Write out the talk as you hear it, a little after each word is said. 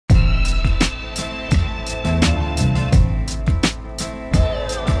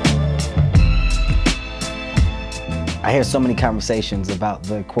I hear so many conversations about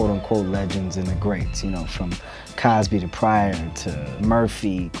the quote-unquote legends and the greats, you know, from Cosby to Pryor to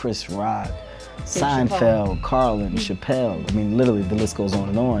Murphy, Chris Rock, Seinfeld, Carlin, Chappelle. I mean, literally the list goes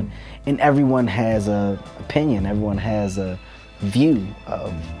on. And everyone has an opinion, everyone has a view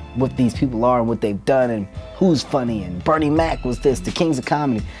of what these people are and what they've done and who's funny, and Bernie Mac was this, the kings of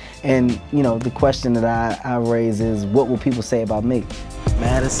comedy. And, you know, the question that I raise is, what will people say about me?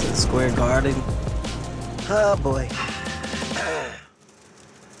 Madison Square Garden. Oh boy.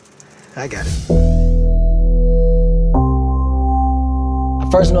 I got it. I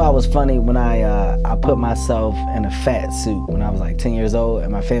first knew I was funny when I put myself in a fat suit when I was like 10 years old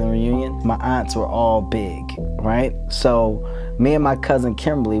at my family reunion. My aunts were all big, right? So me and my cousin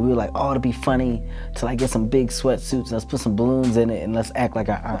Kimberly, we were like, oh, it'll be funny to like get some big sweatsuits and let's put some balloons in it and let's act like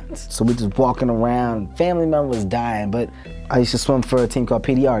our aunts. So we just walking around, family member was dying, but I used to swim for a team called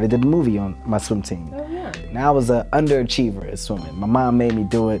PDR. They did a movie on my swim team. Oh yeah. Now I was an underachiever at swimming. My mom made me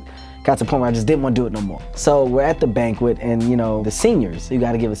do it. Got to the point where I just didn't want to do it no more. So we're at the banquet and, you know, the seniors, you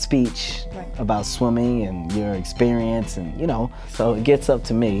got to give a speech about swimming and your experience and, you know, so it gets up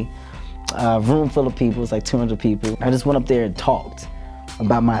to me. Room full of people, it's like 200 people. I just went up there and talked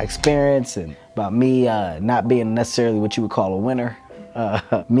about my experience and about me not being necessarily what you would call a winner.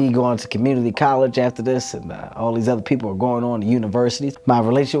 Me going to community college after this, and all these other people are going on to universities. My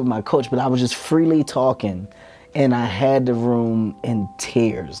relationship with my coach, but I was just freely talking, and I had the room in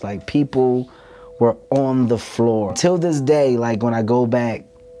tears. Like, people were on the floor. Till this day, like when I go back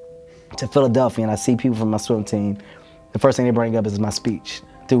to Philadelphia and I see people from my swim team, the first thing they bring up is my speech.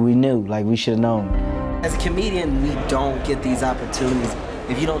 Dude, we knew, like we should have known. As a comedian, we don't get these opportunities.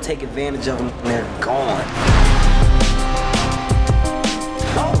 If you don't take advantage of them, they're gone.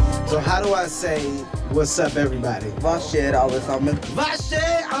 So how do I say, what's up, everybody? Vashe allesammans.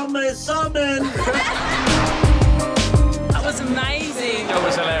 Vashe allesammans! That was amazing. That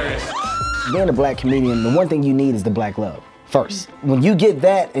was hilarious. Being a black comedian, the one thing you need is the black love, first. When you get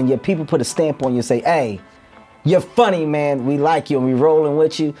that and your people put a stamp on you and say, hey, you're funny, man, we like you and we rolling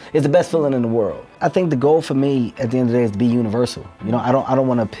with you, it's the best feeling in the world. I think the goal for me at the end of the day is to be universal. You know, I don't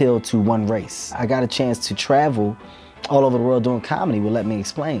want to appeal to one race. I got a chance to travel all over the world doing comedy will let me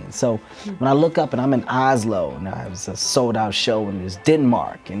explain. So when I look up and I'm in Oslo and there's a sold out show, and there's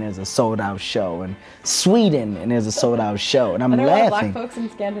Denmark and there's a sold out show, and Sweden and there's a sold out show, and I'm laughing. Are there a lot of black folks in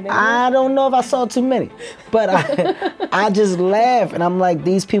Scandinavia? I don't know if I saw too many, but I just laugh and I'm like,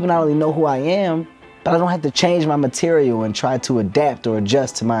 these people not only know who I am, but I don't have to change my material and try to adapt or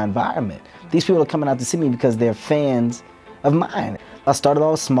adjust to my environment. These people are coming out to see me because they're fans of mine. I started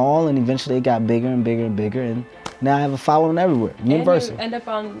all small and eventually it got bigger and bigger and bigger, and now I have a following everywhere, universal. And you end up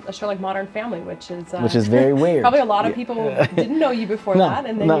on a show like Modern Family, which is very weird. Probably a lot of people didn't know you before that,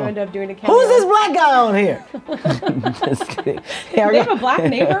 and then you end up doing a cameo. Who's this black guy on here? Just kidding. They have a black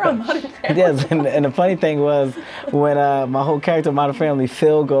neighbor on Modern Family? Yes, and the funny thing was, when my whole character of Modern Family,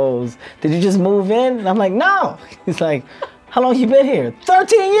 Phil, goes, did you just move in? And I'm like, no. He's like, how long you been here?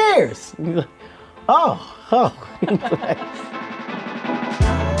 13 years. He's like, oh.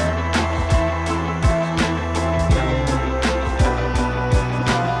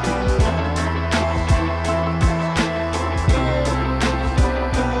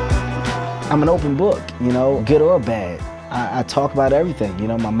 I'm an open book, you know, good or bad. I talk about everything. You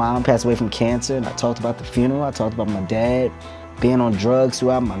know, my mom passed away from cancer, and I talked about the funeral. I talked about my dad being on drugs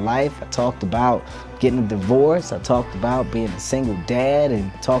throughout my life. I talked about getting a divorce. I talked about being a single dad, and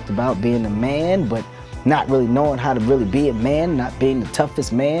talked about being a man, but not really knowing how to really be a man, not being the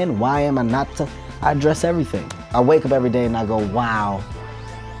toughest man. Why am I not tough? I address everything. I wake up every day and I go, wow,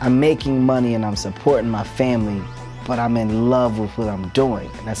 I'm making money and I'm supporting my family, but I'm in love with what I'm doing.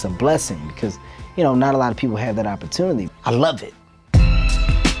 And that's a blessing because, you know, not a lot of people have that opportunity. I love it.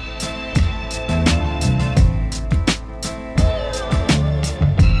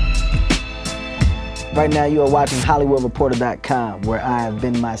 Right now you are watching HollywoodReporter.com, where I have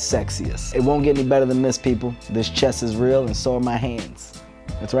been my sexiest. It won't get any better than this, people. This chest is real and so are my hands.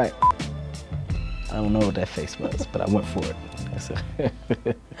 That's right. I don't know what that face was, but I went for it.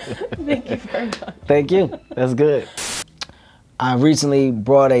 Thank you very much. Thank you. That's good. I recently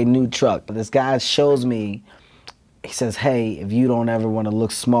brought a new truck. This guy shows me, he says, hey, if you don't ever want to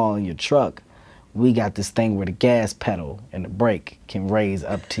look small in your truck, we got this thing where the gas pedal and the brake can raise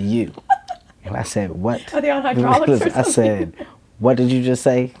up to you. And I said, what? Are they on hydraulics or something? I said, what did you just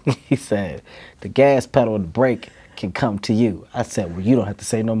say? He said, the gas pedal and the brake can come to you. I said, well, you don't have to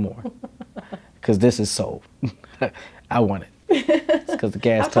say no more, because this is sold. I want it. It's because the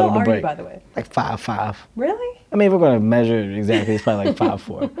gas pedal and the brake. How tall are you, by the way? Like 5'5". Really? I mean, if we're going to measure it exactly, it's probably like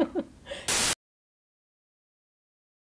 5'4".